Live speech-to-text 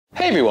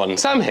Hey everyone,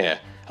 Sam here,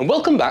 and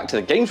welcome back to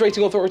the Games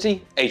Rating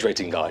Authority Age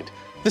Rating Guide,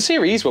 the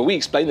series where we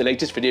explain the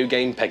latest video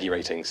game PEGI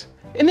ratings.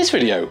 In this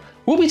video,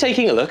 we'll be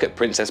taking a look at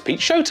Princess Peach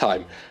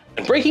Showtime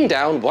and breaking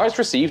down why it's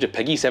received a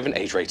PEGI 7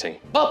 age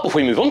rating. But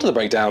before we move on to the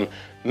breakdown,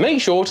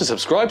 make sure to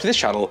subscribe to this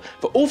channel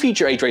for all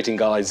future age rating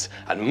guides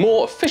and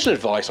more official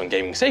advice on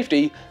gaming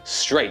safety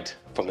straight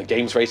from the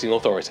Games Rating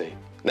Authority.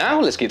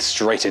 Now let's get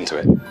straight into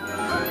it.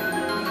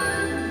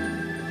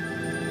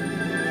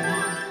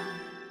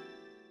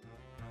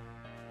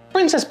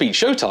 Princess Peach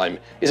Showtime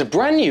is a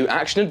brand new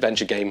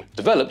action-adventure game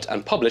developed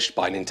and published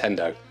by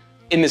Nintendo.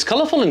 In this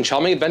colourful and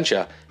charming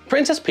adventure,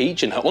 Princess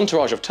Peach and her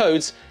entourage of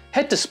toads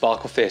head to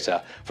Sparkle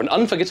Theatre for an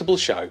unforgettable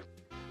show.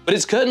 But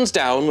it's curtains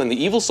down when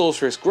the evil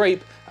sorceress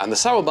Grape and the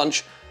Sour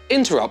Bunch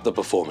interrupt the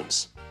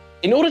performance.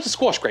 In order to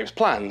squash Grape's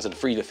plans and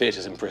free the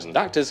theatre's imprisoned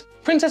actors,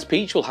 Princess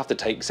Peach will have to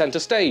take centre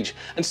stage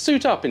and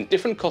suit up in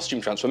different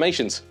costume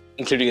transformations,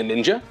 including a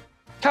ninja,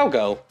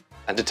 cowgirl,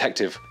 and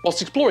detective,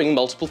 whilst exploring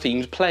multiple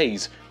themed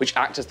plays, which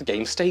act as the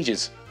game's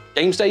stages.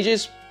 Game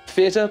stages?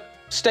 Theatre?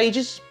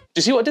 Stages? Do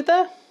you see what I did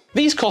there?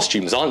 These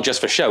costumes aren't just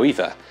for show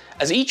either,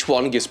 as each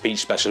one gives Peach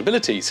special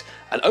abilities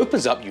and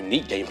opens up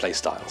unique gameplay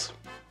styles.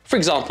 For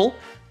example,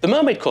 the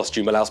mermaid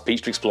costume allows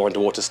Peach to explore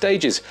underwater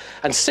stages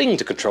and sing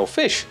to control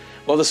fish,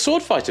 while the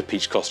sword fighter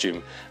Peach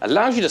costume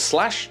allows you to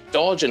slash,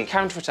 dodge and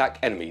counterattack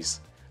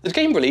enemies. The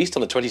game released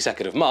on the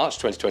 22nd of March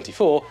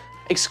 2024,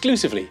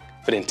 exclusively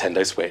for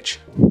Nintendo Switch.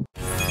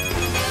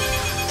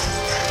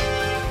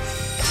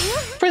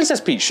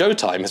 Princess Peach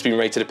Showtime has been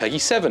rated a PEGI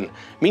 7,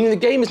 meaning the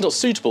game is not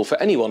suitable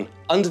for anyone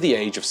under the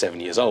age of 7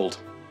 years old.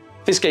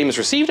 This game has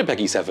received a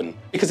PEGI 7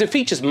 because it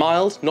features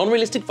mild,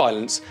 non-realistic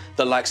violence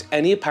that lacks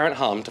any apparent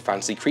harm to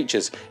fantasy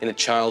creatures in a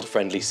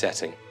child-friendly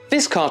setting.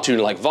 This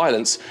cartoon-like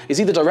violence is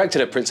either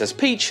directed at Princess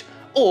Peach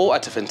or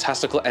at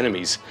fantastical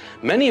enemies,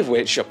 many of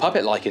which are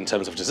puppet-like in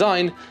terms of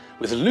design,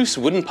 with loose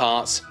wooden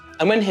parts,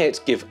 and when hit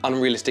give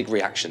unrealistic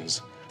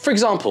reactions. For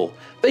example,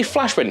 they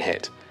flash when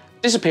hit,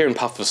 disappear in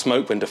puffs of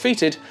smoke when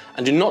defeated,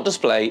 and do not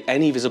display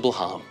any visible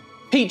harm.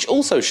 Peach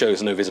also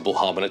shows no visible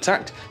harm when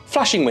attacked,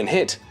 flashing when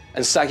hit,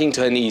 and sagging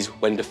to her knees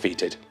when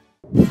defeated.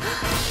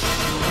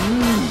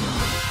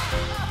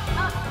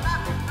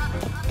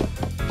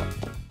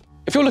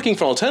 If you're looking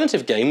for an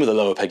alternative game with a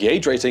lower PEGI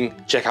age rating,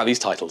 check out these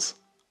titles.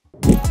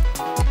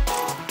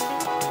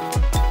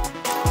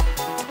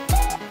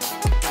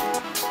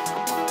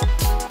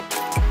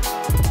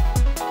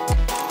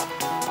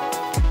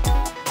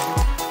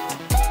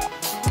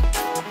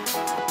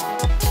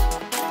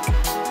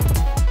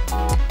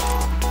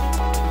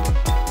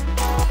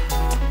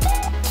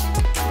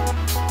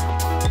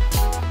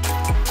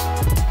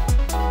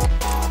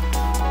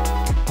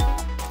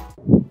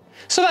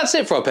 So that's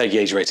it for our PEGI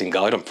age rating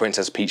guide on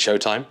Princess Peach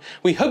Showtime.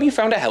 We hope you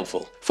found it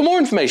helpful. For more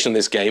information on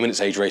this game and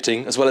its age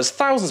rating, as well as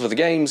thousands of other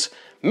games,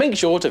 make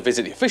sure to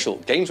visit the official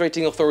Games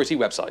Rating Authority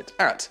website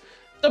at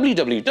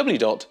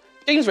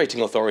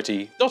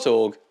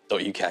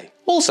www.gamesratingauthority.org.uk.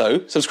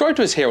 Also, subscribe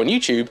to us here on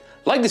YouTube,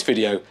 like this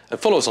video, and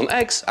follow us on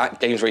X at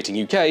Games Rating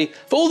UK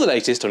for all the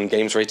latest on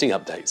games rating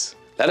updates.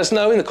 Let us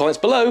know in the comments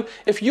below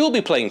if you'll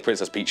be playing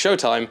Princess Peach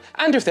Showtime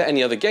and if there are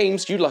any other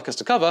games you'd like us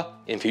to cover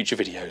in future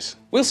videos.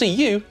 We'll see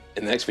you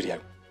in the next video.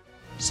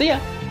 See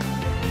ya!